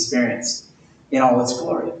intimacy is experienced in all its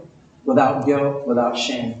glory, without guilt, without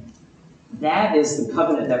shame. That is the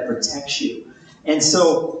covenant that protects you. And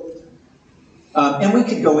so, and we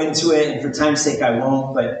could go into it, and for time's sake I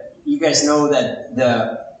won't, but you guys know that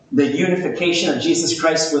the unification of Jesus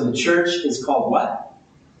Christ with the church is called what?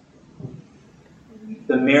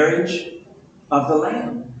 The marriage of the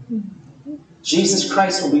Lamb. Jesus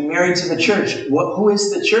Christ will be married to the church. Who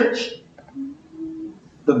is the church?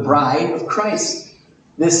 The bride of Christ.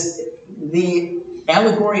 The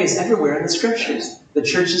allegory is everywhere in the scriptures. The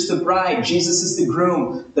church is the bride. Jesus is the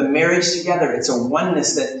groom. The marriage together. It's a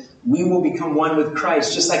oneness that we will become one with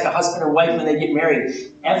Christ, just like a husband and wife when they get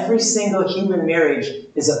married. Every single human marriage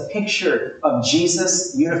is a picture of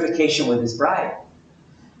Jesus' unification with his bride.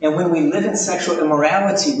 And when we live in sexual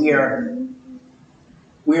immorality, we are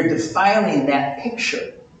defiling that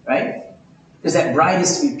picture, right? Because that bride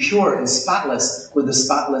is to be pure and spotless with a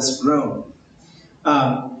spotless groom.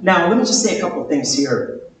 Now, let me just say a couple things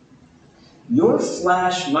here. Your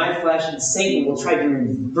flesh, my flesh, and Satan will try to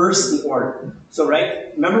reverse the order. So,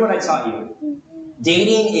 right? Remember what I taught you.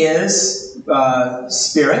 Dating is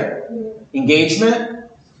spirit, engagement,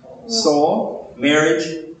 soul,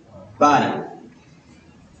 marriage, body.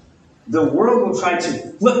 The world will try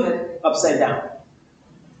to flip it upside down.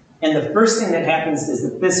 And the first thing that happens is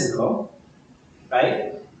the physical,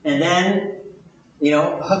 right? And then,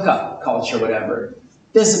 hookup culture, whatever.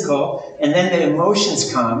 Physical, and then the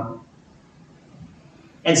emotions come.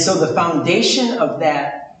 And so the foundation of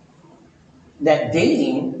that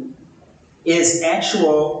dating is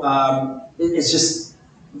is just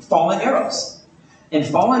fallen Eros. And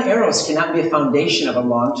fallen Eros cannot be a foundation of a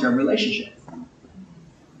long-term relationship.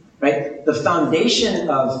 Right? The foundation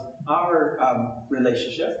of our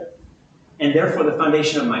relationship, and therefore the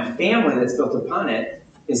foundation of my family that's built upon it,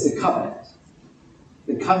 is the covenant.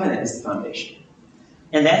 The covenant is the foundation.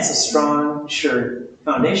 And that's a strong, sure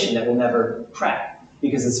foundation that will never crack,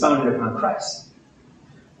 because it's founded upon Christ.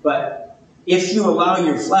 But if you allow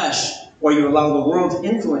your flesh, or you allow the world to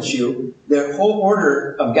influence you, the whole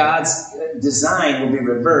order of God's design will be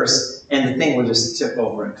reversed, and the thing will just tip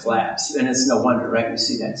over and collapse. And it's no wonder, right? We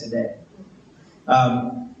see that today.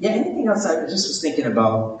 Anything else? I just was thinking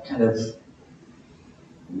about kind of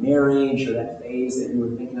marriage, or that phase that you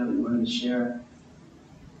were thinking of that you wanted to share.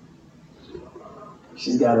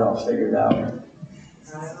 She's got it all figured out.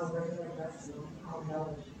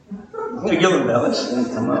 You'll embellish.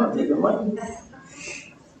 Come on, take the money.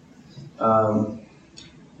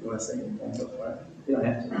 You want to say anything so far? You don't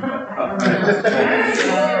have to.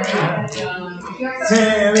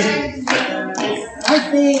 Tammy, I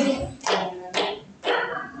think,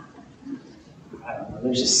 I don't know,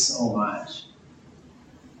 there's just so much.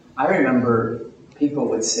 I remember people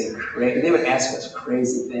would say they would ask us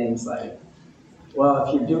crazy things like,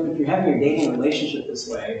 well, if you're having your dating relationship this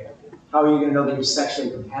way, how are you going to know that you're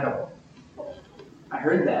sexually compatible? I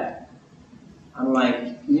heard that. I'm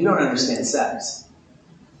like, you don't understand sex.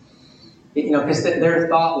 Because their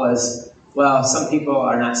thought was, well, some people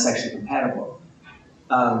are not sexually compatible.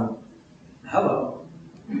 Hello.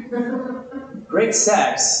 Great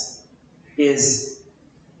sex is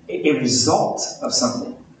a result of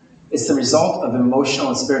something. It's the result of emotional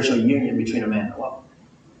and spiritual union between a man and a woman.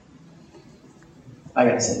 I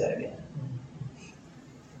got to say that again.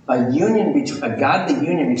 A godly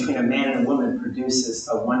union between a man and a woman produces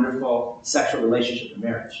a wonderful sexual relationship in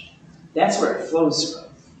marriage. That's where it flows from.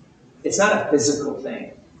 It's not a physical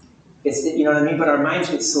thing. You know what I mean? But our minds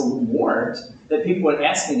get so warped that people would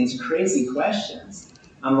ask me these crazy questions.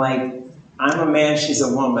 I'm like, I'm a man, she's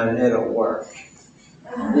a woman, it'll work.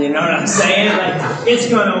 You know what I'm saying? Like, it's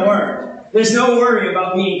going to work. There's no worry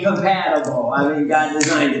about being compatible. I mean, God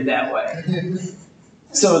designed it that way.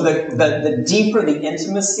 So the deeper the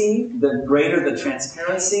intimacy, the greater the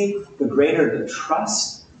transparency, the greater the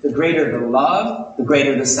trust, the greater the love, the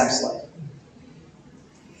greater the sex life.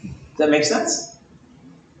 Does that make sense?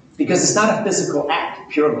 Because it's not a physical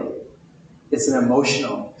act purely. It's an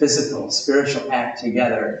emotional, physical, spiritual act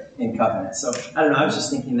together in covenant. So, I don't know, I was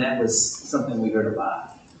just thinking that was something we heard a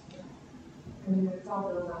lot. I mean, it's all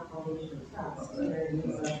built on foundation of trust. I'm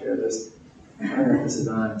going to share this. I don't know if this is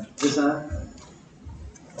on. Is this on?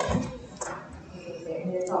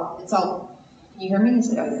 It's all, can you hear me?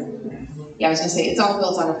 Is it okay? Yeah, I was going to say, it's all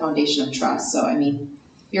built on a foundation of trust. So, I mean,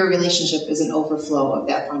 your relationship is an overflow of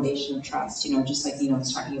that foundation of trust, just like Nino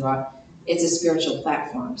was talking about. It's a spiritual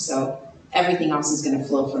platform, so everything else is going to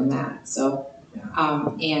flow from that. So,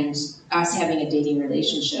 and us having a dating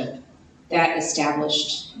relationship, that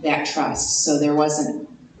established that trust. So there wasn't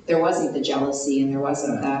the jealousy, and there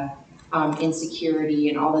wasn't the insecurity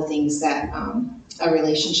and all the things that a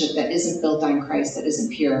relationship that isn't built on Christ, that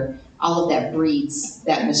isn't pure, all of that breeds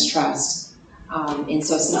that mistrust. And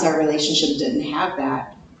so since our relationship didn't have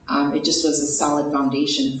that, it just was a solid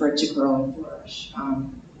foundation for it to grow and flourish.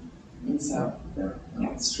 And so,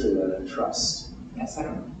 yeah, it's true, that trust. Yes, I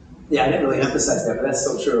don't know. Yeah, I didn't really emphasize that, but that's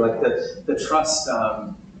so true. Like the trust,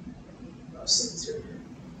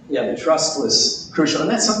 the trust was crucial. And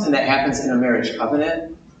that's something that happens in a marriage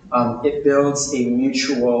covenant. It builds a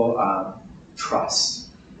mutual trust.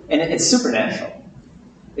 And it's supernatural.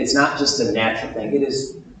 It's not just a natural thing. It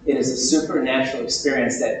is a supernatural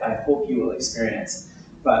experience that I hope you will experience.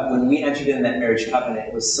 But when we entered in that marriage covenant,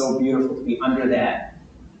 it was so beautiful to be under that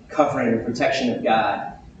covering and protection of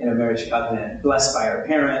God in a marriage covenant, blessed by our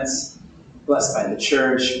parents, blessed by the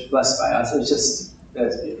church, blessed by us. It was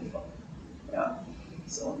beautiful. Yeah,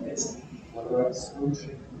 so amazing.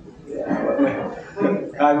 Yeah,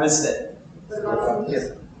 I missed it. What about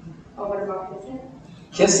kissing? Oh, what about kissing?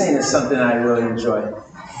 Kissing is something I really enjoy.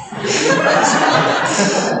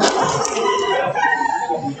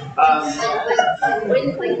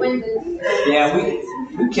 Yeah, we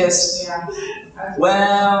kissed.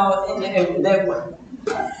 Well,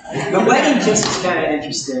 the wedding kiss is kind of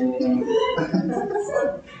interesting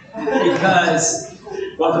because,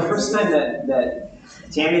 well, the first time that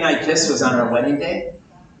Tammy and I kissed was on our wedding day.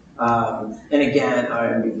 And again,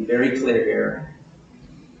 I'm going to be very clear here.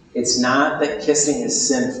 It's not that kissing is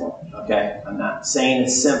sinful, okay? I'm not saying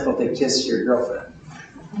it's sinful to kiss your girlfriend.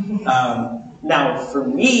 Now, for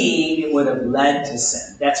me, it would have led to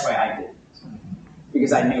sin. That's why I did it.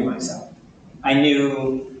 Because I knew myself. I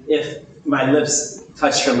knew if my lips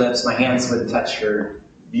touched her lips, my hands would touch her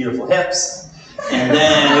beautiful hips, and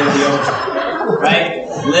then it would be over, right?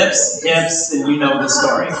 Lips, hips, and you know the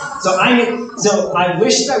story. So I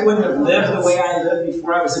wished I wouldn't have lived the way I lived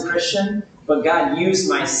before I was a Christian, but God used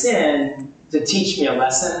my sin to teach me a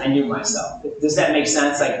lesson. I knew myself. Does that make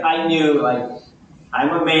sense? Like, I knew, like, I'm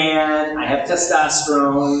a man, I have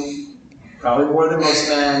testosterone, probably more than most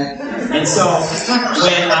men. And so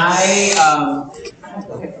when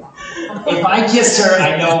if I kissed her,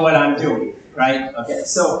 I know what I'm doing, right? Okay,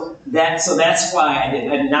 so that's why I did.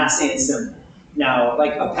 I'm not saying it's simple. Now,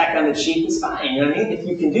 like a peck on the cheek is fine, you know what I mean? If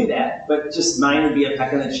you can do that. But just mine would be a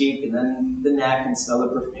peck on the cheek and then the neck and smell the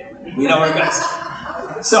perfume. We know where it goes.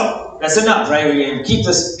 So that's enough, right? We can keep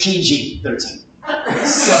this PG-13.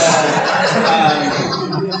 So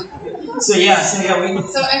I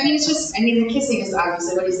mean, it's just, the kissing is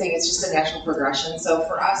obviously what he's saying. It's just a natural progression. So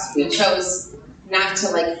for us, we chose not to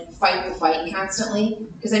like fight the fight constantly.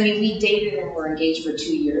 Because we dated and were engaged for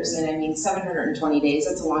 2 years. And 720 days,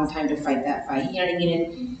 that's a long time to fight that fight. You know what I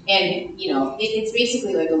mean? And it's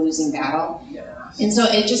basically like a losing battle. Yeah. And so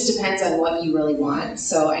it just depends on what you really want.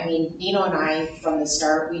 So, Nino and I, from the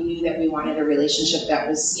start, we knew that we wanted a relationship that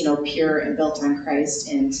was, pure and built on Christ.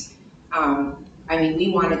 And,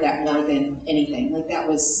 we wanted that more than anything. Like, that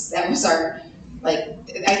was our, like,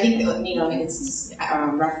 I think that, it's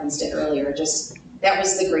referenced it earlier, just, that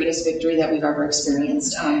was the greatest victory that we've ever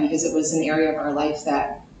experienced, because it was an area of our life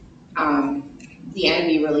that, the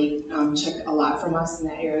enemy really took a lot from us in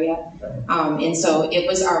that area. And so it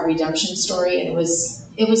was our redemption story, and it was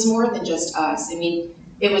more than just us.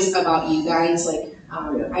 It was about you guys. Like,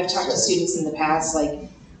 I've talked to students in the past, like,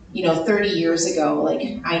 30 years ago,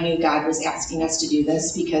 like, I knew God was asking us to do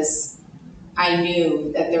this because I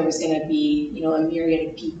knew that there was going to be, a myriad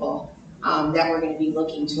of people that were going to be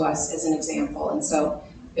looking to us as an example. And so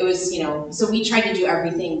it was, so we tried to do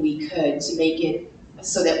everything we could to make it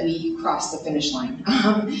so that we crossed the finish line.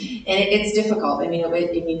 And it's difficult. It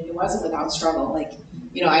wasn't without struggle. Like,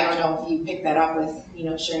 I don't know if you picked that up with,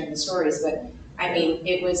 sharing the stories, but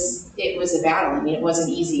it was a battle. It wasn't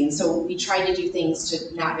easy. And so we tried to do things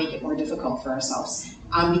to not make it more difficult for ourselves.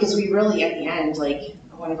 Because we really, at the end, like,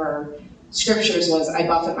 one of our scriptures was, I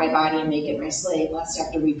buffet my body and make it my slave, lest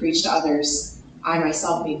after we preach to others, I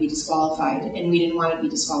myself may be disqualified. And we didn't want to be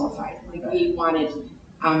disqualified. Like, we wanted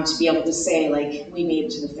to be able to say, like, we made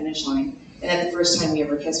it to the finish line. And then the first time we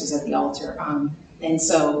ever kissed was at the altar. And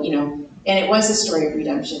so, and it was a story of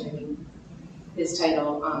redemption. His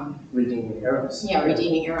title, Redeeming Eros. Yeah,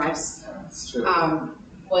 Redeeming Eros. Yeah, that's true.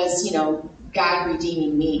 Was, God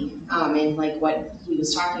redeeming me. And like what he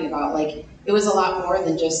was talking about, like, it was a lot more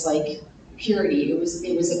than just like purity. It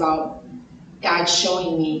was about God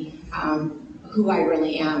showing me who I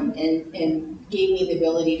really am, and gave me the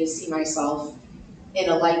ability to see myself in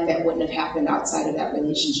a light that wouldn't have happened outside of that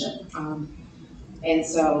relationship. And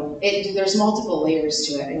so there's multiple layers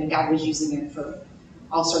to it. God was using it for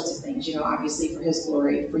all sorts of things, obviously for his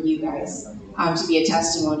glory, for you guys, to be a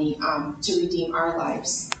testimony, to redeem our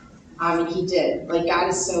lives. And he did. Like, God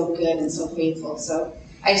is so good and so faithful. So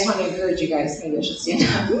I just want to encourage you guys, maybe I should stand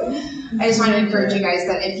up. I just want to encourage you guys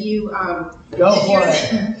that if you,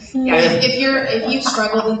 if you've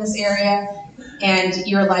struggled in this area, and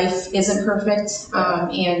your life isn't perfect,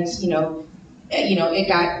 and it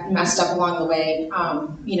got messed up along the way.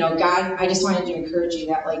 God, I just wanted to encourage you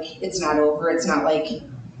that, like, it's not over. It's not like,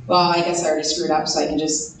 well, I guess I already screwed up, so I can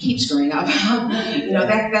just keep screwing up.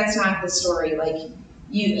 That's not the story. Like,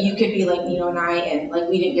 you could be like Nino and I, and like,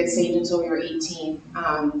 we didn't get saved until we were 18,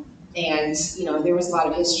 and there was a lot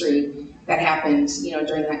of history that happened,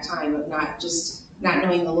 during that time of not just not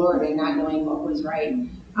knowing the Lord and not knowing what was right.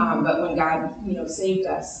 But when God, saved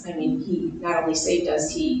us, He not only saved us,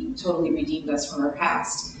 He totally redeemed us from our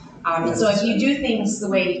past. And so if you do things the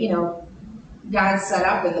way, God set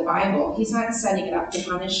up in the Bible, He's not setting it up to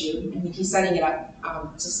punish you. He's setting it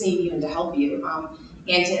up to save you and to help you,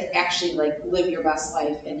 and to actually live your best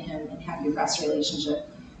life in Him and have your best relationship.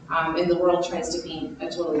 And the world tries to paint a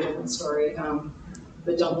totally different story,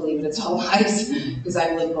 but don't believe it. It's all lies, because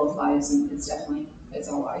I've lived both lives, and it's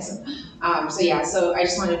all lies. So I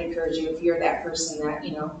just wanted to encourage you, if you're that person that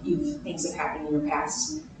things have happened in your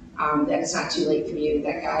past, that it's not too late for you,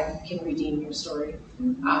 that God can redeem your story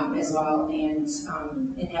as well, and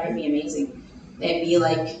have it be amazing. And be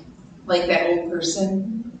like that old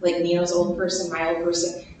person, like Nino's old person, my old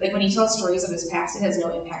person. Like when he tells stories of his past, it has no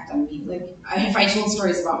impact on me. If I told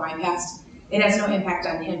stories about my past, it has no impact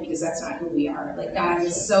on him, because that's not who we are. God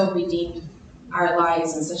has so redeemed our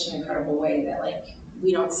lives in such an incredible way that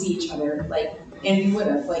we don't see each other. And we would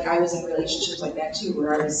have. I was in relationships like that too,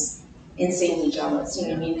 where I was insanely jealous, you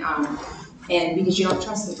know what I mean? And because you don't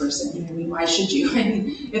trust the person, you know what I mean? Why should you?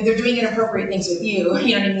 If they're doing inappropriate things with you,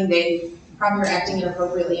 you know what I mean? They probably are acting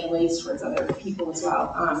inappropriately in ways towards other people as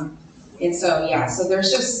well. And so, so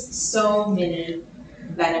there's just so many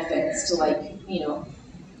benefits to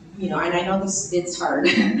and I know it's hard,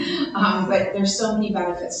 but there's so many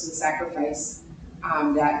benefits to the sacrifice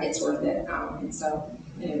that it's worth it. And so,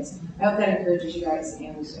 anyways, I hope that encourages you guys,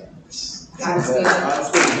 and God is good.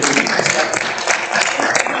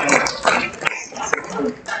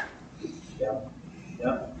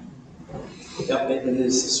 Yep, it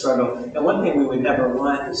is a struggle. And one thing we would never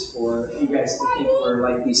want is for you guys to think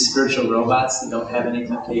we're these spiritual robots that don't have any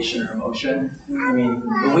temptation or emotion.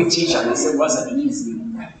 When we teach on this, it wasn't easy.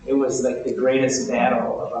 It was the greatest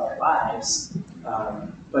battle of our lives.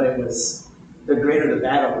 But it was the greater the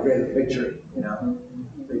battle, the greater the victory.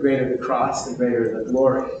 The greater the cross, the greater the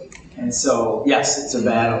glory. And so, yes, it's a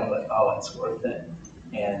battle, but it's worth it.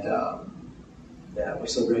 And we're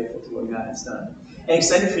so grateful to what God has done. And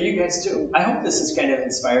excited for you guys too. I hope this has kind of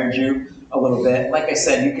inspired you a little bit. Like I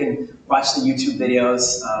said, you can watch the YouTube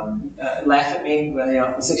videos, laugh at me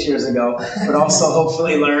 6 years ago, but also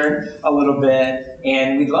hopefully learn a little bit.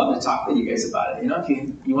 And we'd love to talk with you guys about it.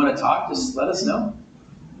 If you want to talk, just let us know.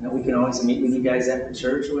 We can always meet with you guys after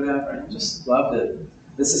church or whatever. And just love to.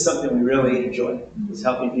 This is something we really enjoy, is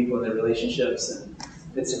helping people in their relationships. And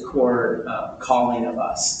it's a core calling of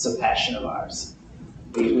us. It's a passion of ours.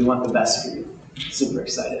 We want the best for you. Super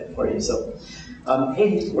excited for you. So,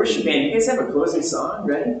 hey, worship band, you guys have a closing song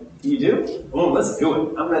ready? You do? Oh, let's do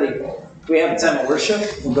it. I'm ready. We have a time of worship.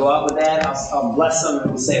 We'll go out with that. I'll bless them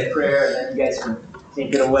and we'll say a prayer, and then you guys can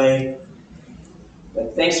take it away.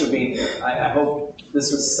 But thanks for being here. I hope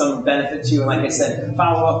this was some benefit to you. And like I said,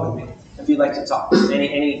 follow up with me if you'd like to talk.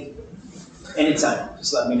 Anytime,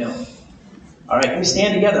 just let me know. All right, can we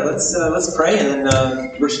stand together? Let's pray and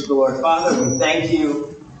then worship the Lord. Father, we thank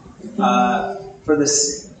you for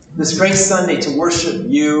this great Sunday to worship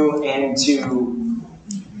you and to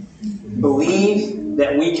believe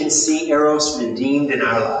that we can see Eros redeemed in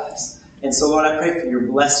our lives. And so, Lord, I pray for your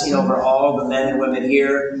blessing over all the men and women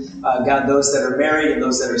here. God, those that are married and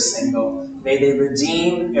those that are single, may they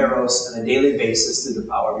redeem Eros on a daily basis through the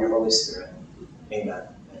power of your Holy Spirit. Amen.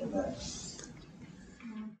 Amen.